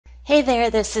Hey there,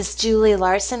 this is Julie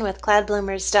Larson with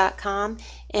cloudbloomers.com,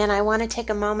 and I want to take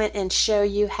a moment and show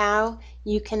you how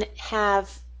you can have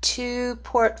two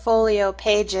portfolio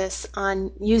pages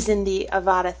on using the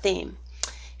Avada theme.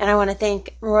 And I want to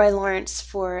thank Roy Lawrence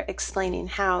for explaining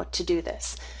how to do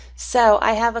this. So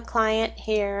I have a client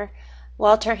here,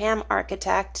 Walter Ham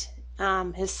Architect.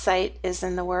 His site is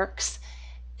in the works.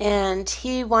 And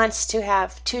he wants to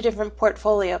have two different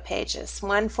portfolio pages,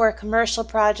 one for commercial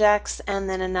projects and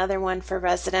then another one for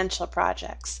residential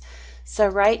projects. So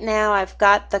right now I've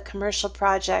got the commercial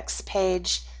projects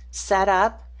page set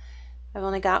up. I've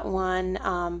only got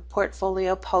one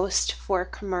portfolio post for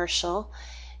commercial,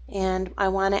 and I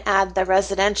want to add the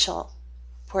residential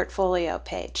portfolio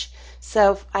page.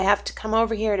 So I have to come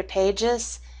over here to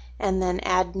pages and then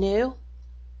add new.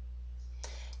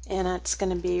 And it's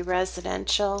going to be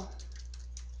residential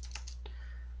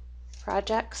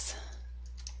projects.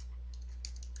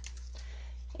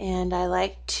 And I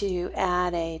like to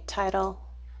add a title,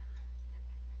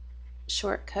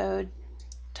 short code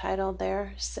title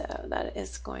there. So that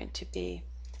is going to be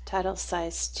title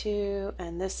size 2,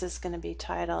 and this is going to be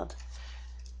titled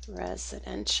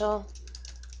residential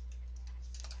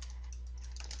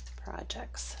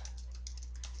projects.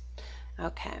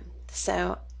 Okay,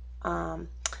 so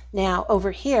now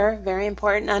over here, very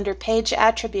important, under page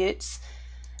attributes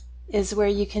is where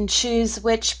you can choose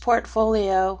which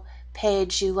portfolio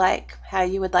page you like, how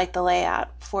you would like the layout,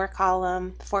 four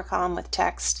column with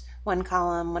text, one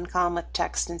column with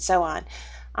text, and so on.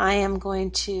 I am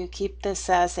going to keep this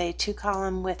as a 2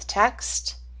 column with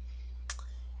text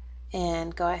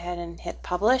and go ahead and hit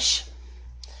publish.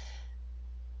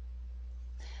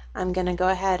 I'm going to go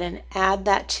ahead and add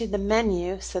that to the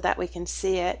menu so that we can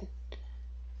see it.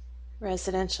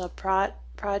 Residential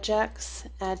projects,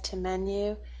 add to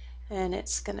menu, and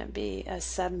it's going to be a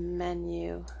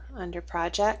sub-menu under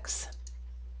projects.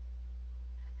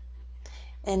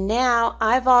 And now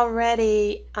I've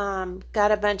already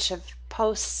got a bunch of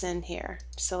posts in here,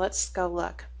 so let's go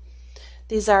look.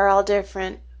 These are all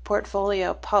different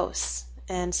portfolio posts,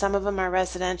 and some of them are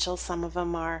residential, some of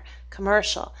them are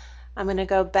commercial. I'm going to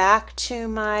go back to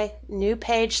my new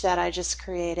page that I just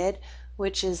created,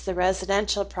 which is the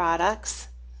residential products.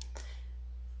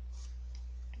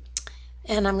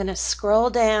 And I'm going to scroll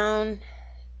down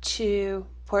to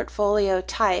portfolio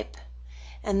type.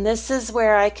 And this is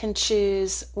where I can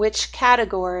choose which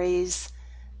categories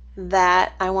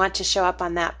that I want to show up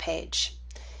on that page.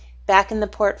 Back in the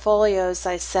portfolios,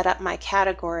 I set up my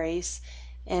categories,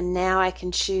 and now I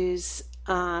can choose,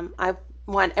 I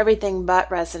want everything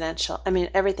but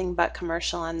everything but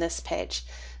commercial on this page.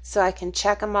 So I can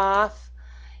check them off.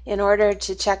 In order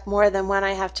to check more than one,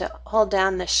 I have to hold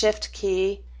down the Shift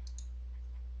key.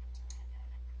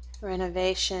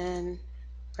 Renovation,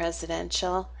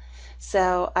 residential.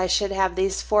 So I should have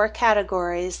these 4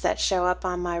 categories that show up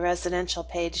on my residential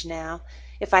page now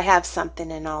if I have something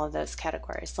in all of those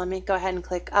categories. Let me go ahead and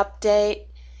click update,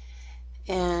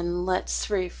 and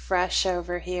let's refresh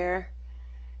over here.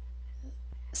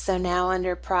 So now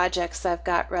under projects I've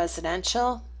got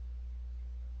residential,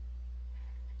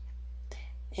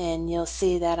 and you'll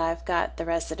see that I've got the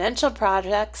residential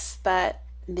projects, but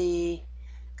the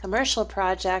commercial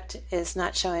project is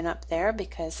not showing up there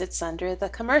because it's under the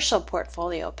commercial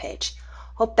portfolio page.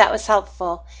 Hope that was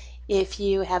helpful. If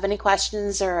you have any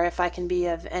questions or if I can be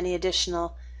of any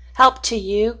additional help to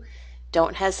you,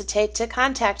 don't hesitate to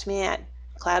contact me at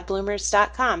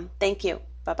cloudbloomers.com. Thank you.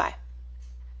 Bye-bye.